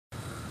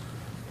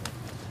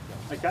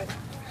Okay?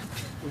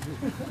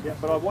 Yeah,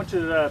 but I want you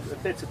to,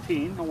 if that's a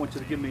 10, I want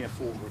you to give me a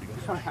 4.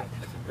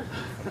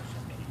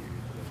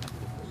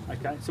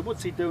 Okay, so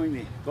what's he doing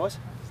there, guys?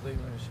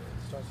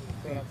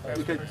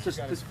 Okay,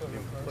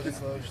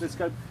 let's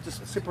go,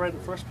 just separate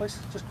it first, please,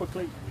 just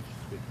quickly.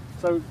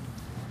 So,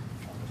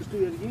 just do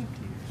that again.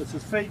 This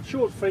is feet,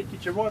 short feet,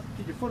 get your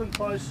foot in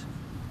close.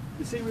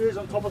 You see where it is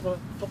on top of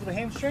the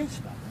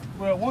hamstrings?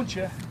 Where I want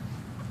you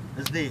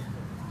is there.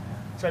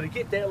 So to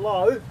get that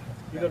low,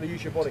 you've got to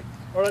use your body.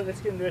 Alright,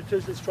 let's get into it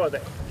too, let's try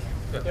that.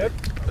 Good?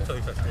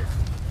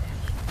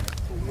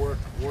 Work.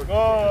 Good.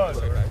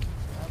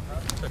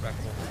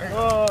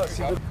 Oh,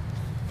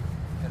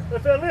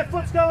 if our left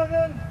foot's going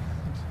in,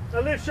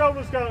 our left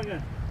shoulder's going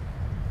in.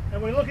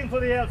 And we're looking for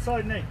the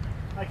outside knee.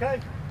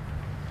 Okay?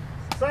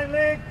 Same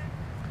leg,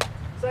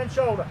 same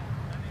shoulder.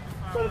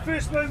 So the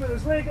first movement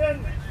is leg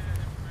in,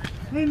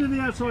 knee to the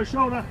outside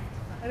shoulder,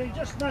 and then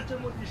just nudge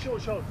him with your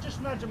short shoulder.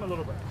 Just nudge him a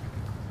little bit.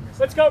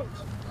 Let's go.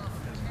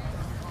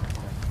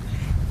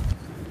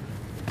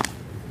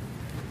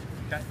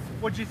 Okay.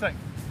 What do you think?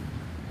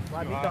 Too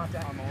high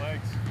on the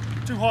legs.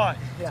 Too high.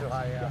 Yeah. Too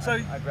high, yeah. So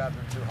I grabbed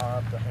him too high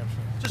up the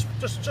hamstring.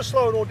 Just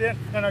slow it all down.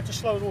 No, just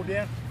slow it all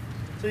down.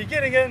 So you're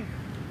getting in,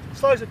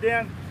 slows it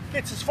down,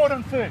 gets his foot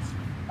in first.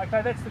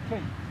 Okay, that's the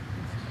key.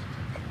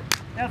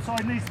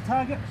 Outside knee's the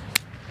target,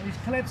 and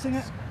he's collapsing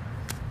it.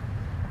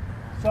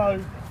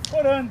 So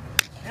foot in,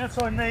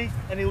 outside knee,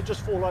 and he'll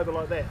just fall over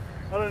like that.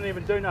 I don't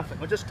even do nothing.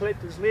 I just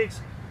collect his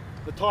legs,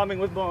 the timing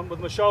with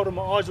my shoulder,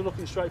 my eyes are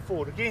looking straight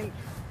forward. Again,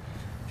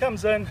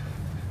 comes in,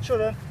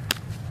 shot in,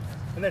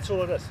 and that's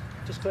all it is.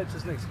 Just collapse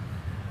his knees.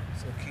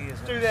 So key is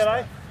do that,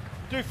 eh?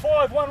 Do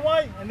 5 one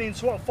way, and then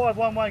swap 5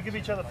 one way and give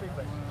each other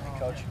feedback.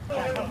 Coach.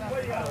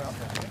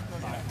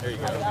 There you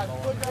go.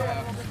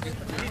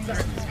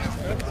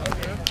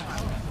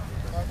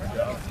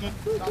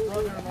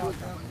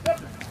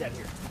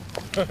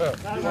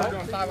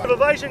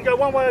 Elevation, go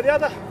one way or the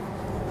other.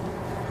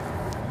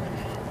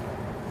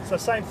 So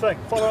same thing,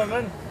 follow him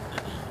in.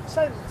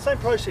 Same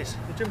process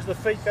in terms of the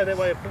feet, go that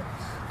way.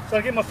 So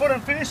I get my foot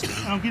in first,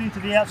 and I'm getting to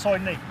the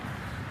outside knee.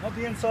 Not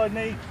the inside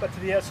knee, but to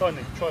the outside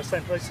knee. Try the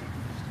same place.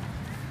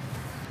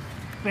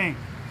 Bang.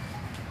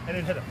 And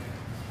then hit it.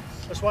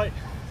 This way.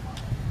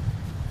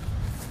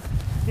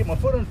 Get my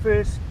foot in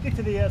first, get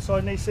to the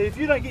outside knee. See, if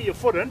you don't get your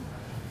foot in,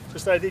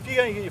 just stay there. If you're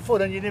going to get your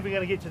foot in, you're never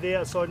going to get to the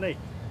outside knee.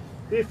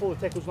 Therefore,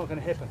 the tackle's not going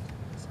to happen.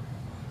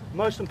 The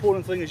most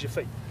important thing is your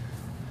feet.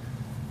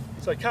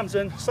 So it comes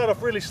in, start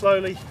off really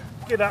slowly,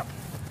 get up,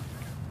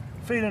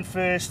 feet in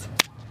first,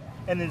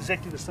 and then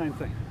exactly the same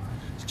thing.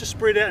 So just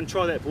spread out and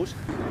try that, boys.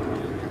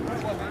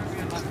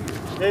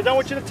 Yeah, don't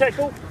want you to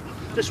tackle,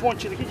 just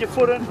want you to get your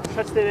foot in,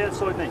 touch that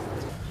outside knee.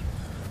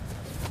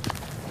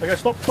 Okay,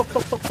 stop.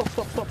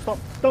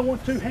 Don't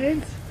want two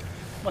hands.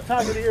 My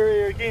target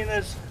area again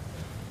is,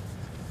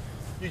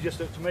 you just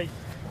do it to me,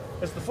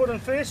 is the foot in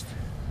first.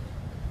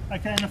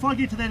 Okay, and if I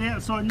get to that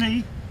outside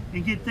knee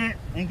and get that,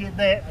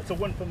 it's a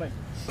win for me.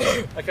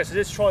 Okay, so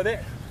let's try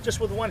that, just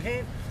with one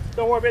hand.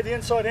 Don't worry about the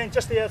inside hand,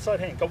 just the outside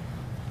hand. Go.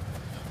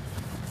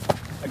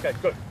 Okay,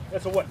 good,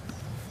 that's a win.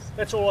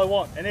 That's all I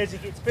want. And as he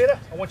gets better,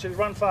 I want you to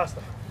run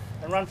faster.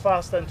 And run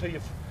faster until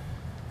you're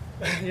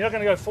not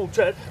going to go full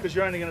tit, because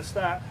you're only going to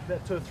start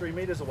about 2 or 3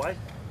 metres away.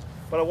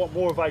 But I want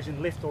more evasion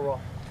left or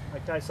right.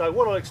 Okay, so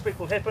what I expect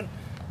will happen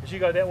is you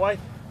go that way,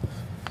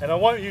 and I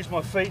won't use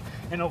my feet,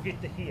 and I'll get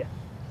to here.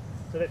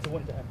 So that's a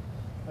win to him.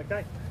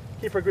 Okay?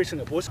 Keep progressing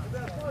it, boys.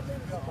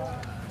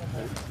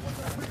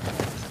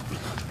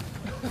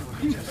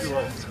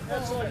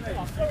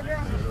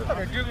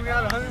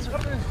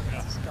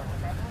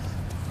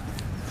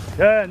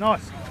 Yeah,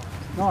 nice.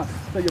 Nice.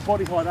 So your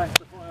body height, eh?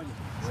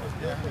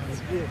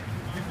 Yeah.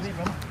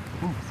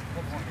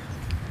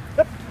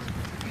 Yep.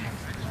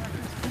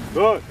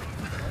 Good.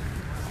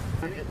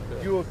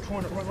 You're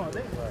trying to run like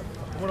that.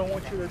 What I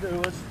want you to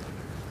do is,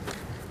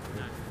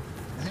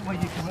 that way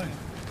you can move.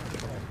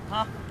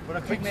 Huh? When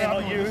a big man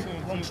like you,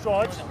 long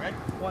strides,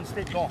 one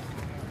step gone.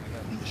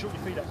 Shoot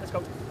your feet up. Let's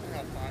go.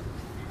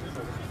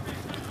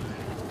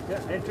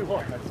 Yeah, and too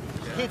high.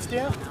 Head's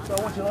down, so I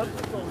want you to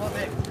like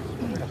that.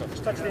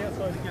 Just touch the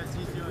outside.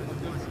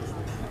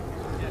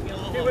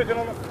 Keep working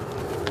on it.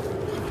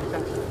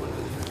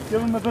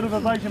 Give him a bit of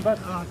evasion, but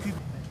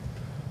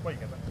where you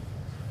go, mate?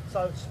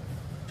 So it's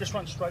just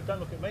run straight, don't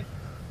look at me.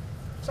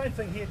 Same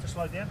thing here to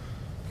slow down.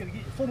 You've got to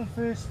get your foot in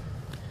first,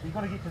 you've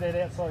got to get to that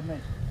outside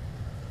knee.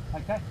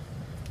 Okay?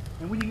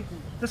 And when you get to,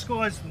 this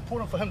guy's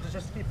important for him to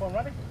just keep on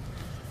running.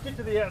 Get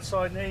to the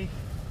outside knee,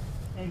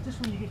 and just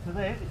when you get to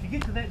that, if you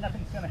get to that,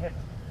 nothing's going to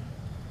happen.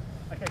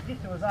 Okay,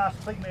 get to his ass,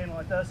 big man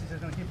like this, he's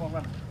just going to keep on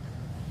running.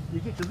 You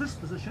get to this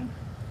position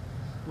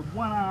with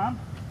one arm,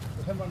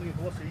 with him running the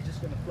velocity, he's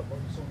just going to flip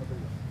like you saw in the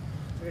video.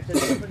 Okay,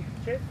 so pretty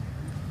check.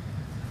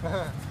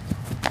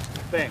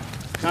 Bang.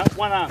 No,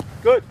 one arm.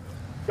 Good.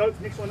 Go,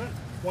 next one in.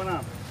 One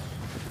arm.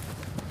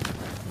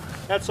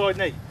 Outside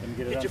knee.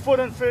 Get your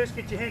foot in first,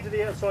 get your hand to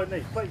the outside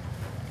knee. Please.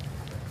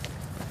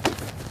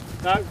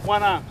 No,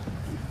 one arm.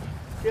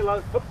 Get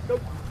low. Hoop, go.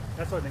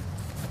 Outside knee.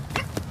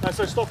 No,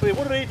 so stop there.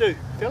 What did he do,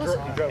 fellas?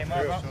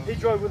 He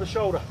drove with the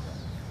shoulder.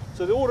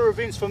 So the order of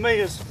events for me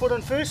is foot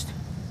in first,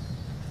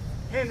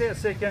 hand out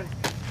second,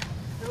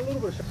 and a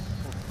little bit of shoulder.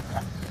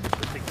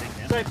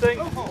 Same thing.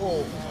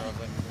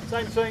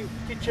 Same thing.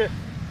 Get your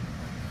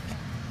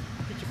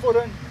foot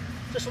in,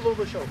 just a little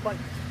bit of shoulder. Bang.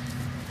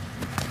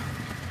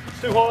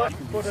 Too high.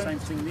 Foot in. Same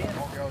thing there.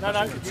 No,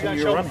 you're going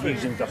shoulder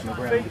first.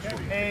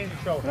 Feet and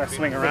shoulder. When I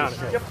swing around it.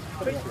 Yep.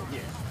 Feet.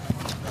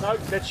 No,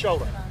 that's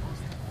shoulder.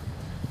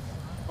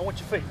 I want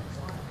your feet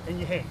and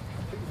your hand.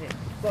 Put your hand.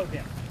 Slow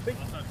down. Feet.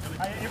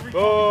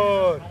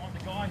 Good.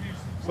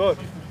 Good.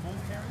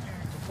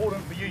 It's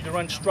important for you to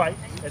run straight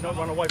and not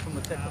run away from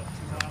the tackle.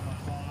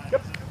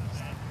 Yep.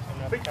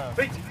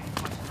 Feet.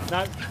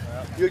 No,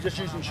 you're just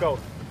using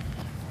shoulder.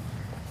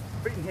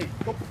 Feet and hand.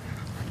 Go.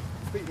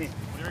 Feet and hand.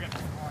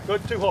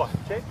 Good. Too high.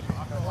 Check.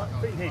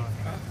 Feet and hand.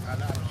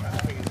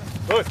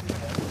 Good.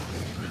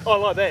 Oh, I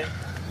like that.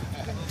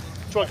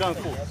 Try going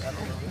forward.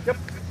 Yep.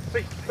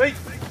 Feet.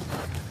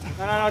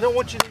 No, I don't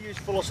want you to use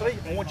velocity.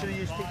 I want you to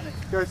use technique.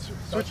 Go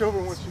switch over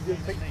once you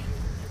get technique.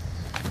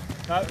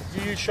 No,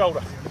 you use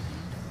shoulder.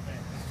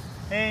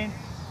 Hand,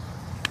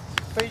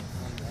 feet,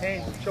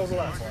 hand, shoulder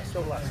last.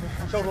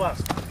 Shoulder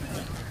last.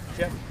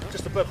 Yep,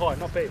 just a bit high,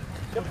 not bad.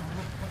 Yep.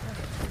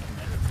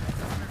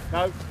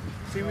 No,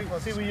 see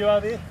where you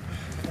are there?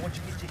 I want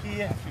you to get to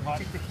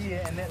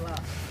here, and that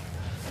last.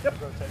 Yep.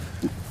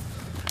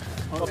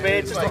 Not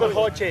bad, just a bit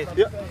high, Chad.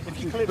 Yep.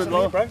 If you clip some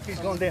here, bro, he's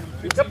gone down.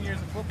 Yep.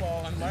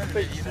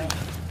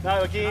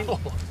 No, again,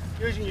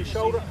 using your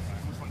shoulder.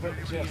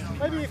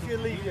 Maybe if you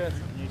leave your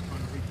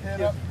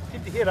head up,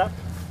 keep your head up,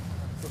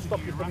 it'll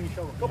stop you from your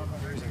shoulder.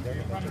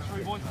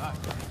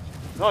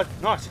 Go.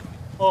 Nice.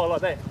 Oh,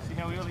 like that. See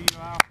how early you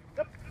are?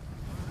 Yep.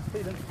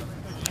 Feet in.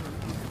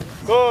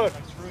 Good.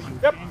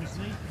 Yep.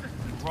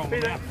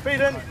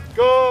 Feet in.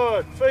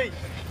 Good. Feet.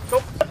 Go.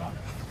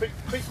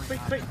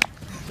 Feet.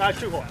 No,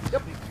 too high.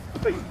 Yep.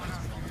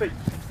 Feet.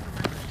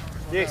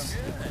 Yes.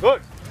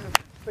 Good.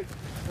 Feet.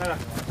 No.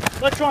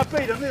 Don't try and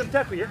beat them. Let them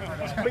tackle you.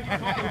 Feet.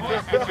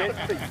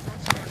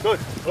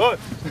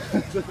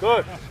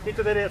 Good. Get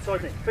to that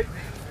outside knee. Feet.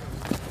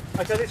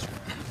 Okay, let's.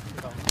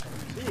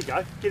 There you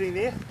go. Get in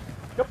there.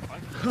 Yep.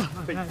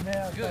 Feet.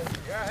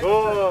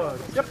 Good.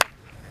 Yep.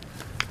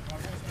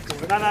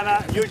 No.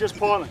 You're just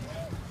piling.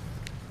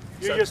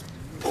 I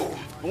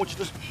want you to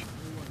just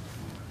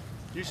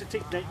use the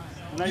technique.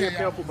 I know you're a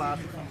powerful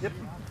bastard. Yep.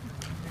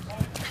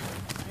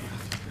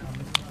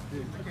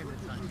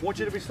 I want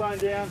you to be slowing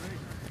down.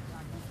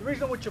 The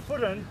reason I want your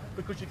foot in,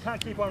 because you can't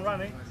keep on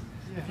running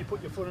if you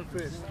put your foot in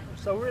first.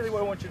 So really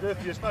what I want you to do,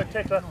 if you're a no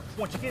tackler, I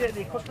want you to get out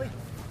there quickly,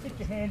 get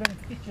your hand in,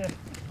 get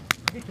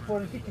your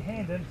foot in, get your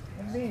hand in,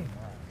 and then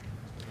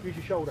use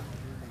your shoulder.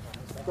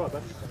 Right,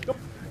 bud. Go.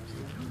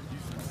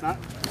 No,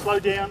 slow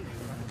down,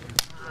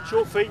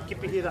 short feet,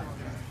 keep your head up.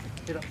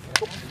 Head up.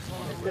 Go.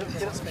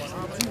 Head up.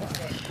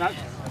 No.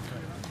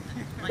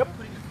 Yep.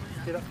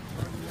 Head up.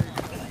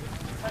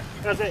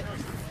 How's that?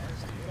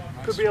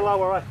 Could be a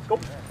lower, eh? Go.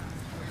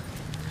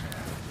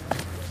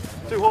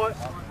 Too high.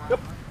 Yep.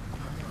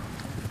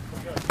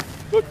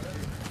 Good.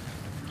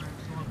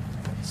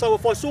 So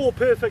if I saw a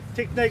perfect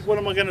technique, what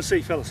am I going to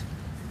see, fellas?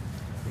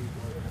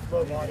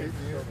 Low body.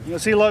 You're going to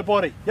see low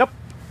body. Yep.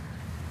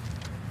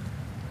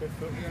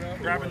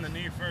 Grabbing the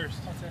knee first.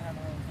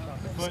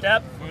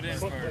 Step. Foot in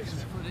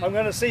first. I'm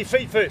going to see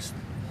feet first.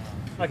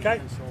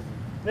 Okay.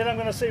 Then I'm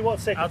going to see what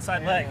second?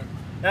 Outside leg.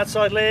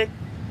 Outside leg.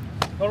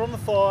 Not on the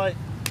thigh,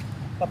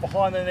 but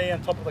behind the knee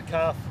on top of the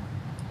calf.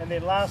 And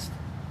then last,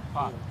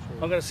 Pop.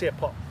 I'm going to see a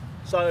pop.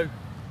 So,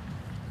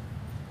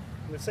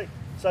 let's see.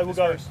 So we'll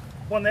go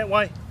one that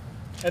way,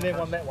 and then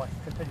one that way,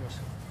 continuous.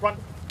 Run.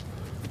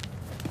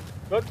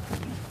 Good.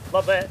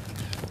 Love that.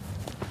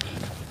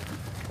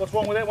 What's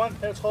wrong with that one?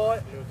 That's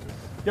high.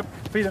 Yep,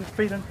 feet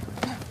in.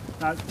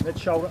 No, that's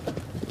shoulder.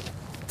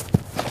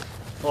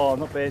 Oh,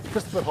 not bad,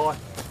 just a bit high.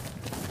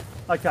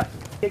 Okay,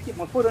 get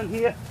my foot in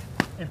here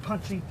and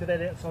punching to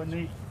that outside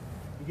knee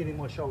and getting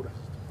my shoulder.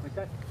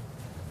 Okay?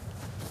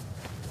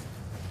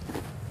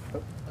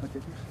 Oh, okay,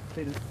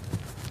 feet in.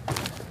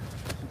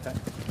 Okay.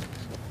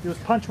 You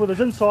just punch with his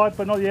inside,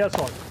 but not the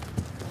outside.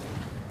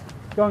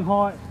 Going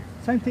high,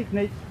 same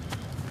technique.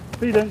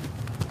 Feet in,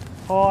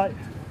 high,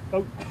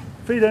 oh,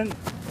 feet in.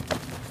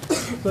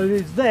 So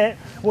there's that.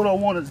 What I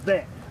want is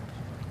that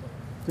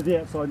to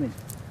the outside knee.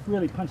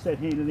 Really punch that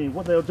hand in there.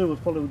 What they'll do is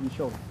follow with your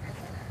shoulder.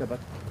 Go, bud.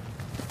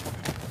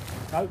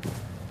 No.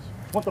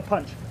 Want the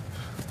punch.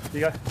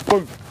 There you go.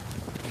 Boom.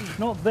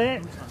 Not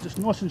that. Just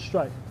nice and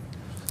straight.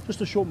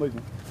 Just a short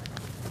movement.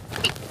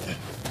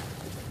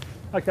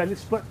 Okay,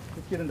 let's split.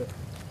 Let's get into it.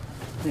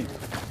 There.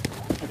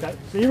 Okay,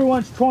 so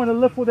everyone's trying to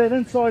lift with that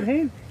inside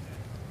hand.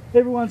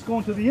 Everyone's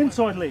gone to the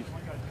inside leg.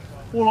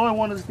 All I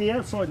want is the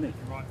outside knee.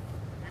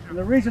 And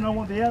the reason I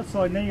want the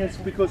outside knee is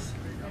because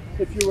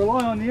if you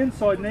rely on the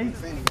inside knee,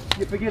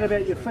 you forget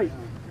about your feet.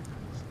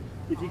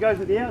 If you go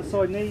to the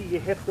outside knee, you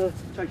have to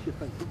chase your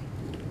feet.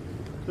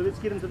 So let's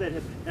get into that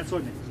hip.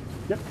 Outside knee.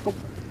 Yep, go.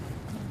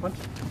 Punch.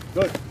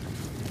 Good.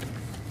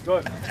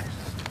 Good.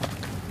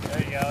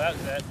 There you go,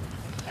 that's it.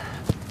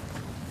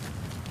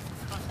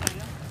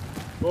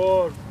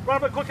 Good. Run a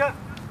bit quicker.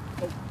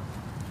 Oh.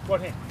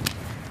 Right hand.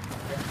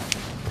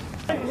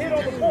 Head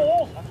on the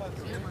ball.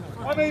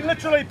 I mean,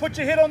 literally, put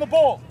your head on the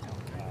ball.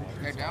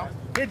 Head down?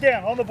 Head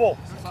down on the ball.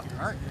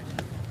 Alright.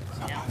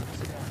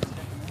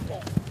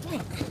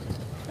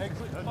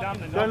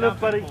 Don't lift,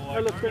 buddy. No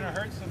You're lifting. gonna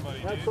hurt somebody,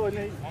 dude. Outside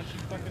knee. Once you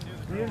fucking do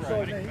the The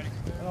inside knee.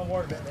 And I'm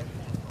worried about that.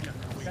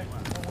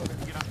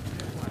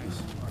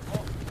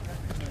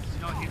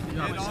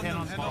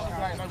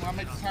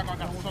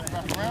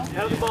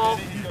 Head on the ball.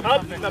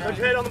 Up. Now put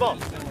your head on the ball.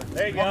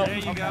 There you go. There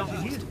you go.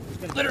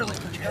 Literally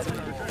put your head on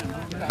the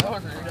ball.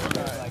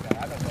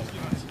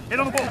 Head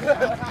on the ball.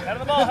 Head on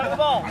the ball. Head on the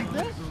ball.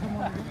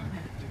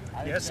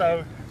 Yeah,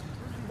 so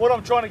what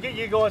I'm trying to get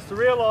you guys to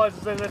realise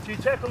is that if you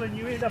tackle and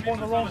you end up on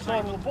the wrong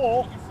side of the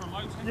ball,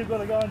 you've got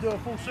to go and do a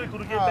full circle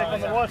to get back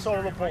on the right side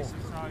of the ball.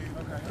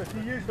 But if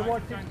you use the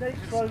right technique,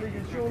 slowly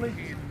and surely,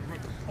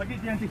 I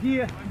get down to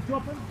here and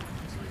drop it,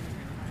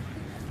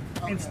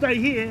 and stay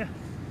here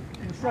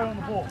and straight on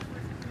the ball.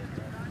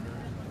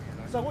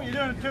 So what you're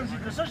doing in terms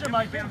of decision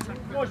making,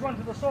 you always run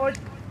to the side,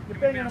 you're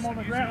banging them on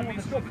the ground, and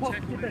with the short pop,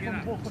 get back on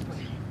the ball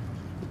quickly.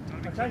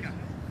 Okay?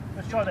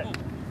 Let's try that.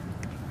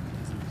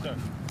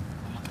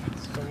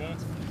 So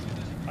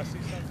I see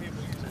some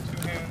people using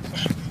 2 hands,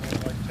 some people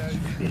like Chad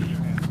using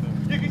 2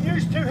 hands. You can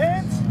use 2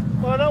 hands,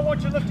 but I don't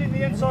want you lifting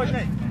the inside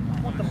knee.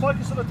 I want the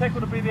focus of the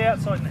tackle to be the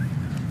outside knee.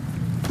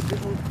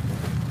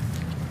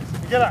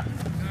 Get up.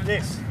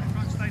 Yes.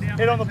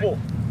 Head on the ball.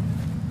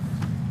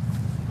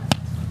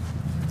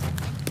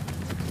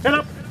 Head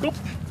up. Go.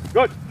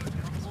 Good.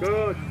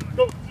 Good.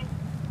 Go.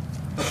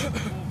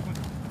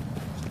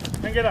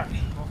 And get up.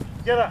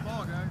 Get up.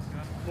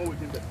 More we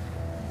can do.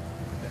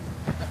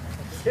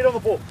 Head on the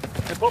ball.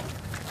 And pop.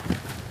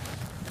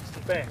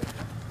 Bang.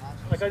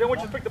 Okay, I don't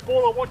want you to pick the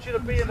ball, I want you to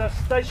be in a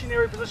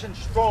stationary position,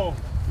 strong.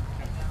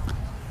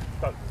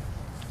 Go.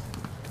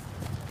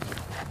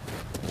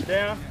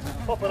 Down,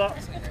 pop it up.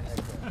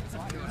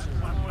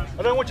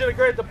 I don't want you to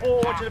grab the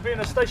ball, I want you to be in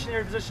a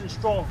stationary position,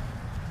 strong.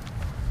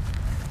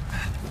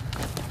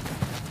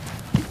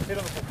 Head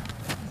on the ball.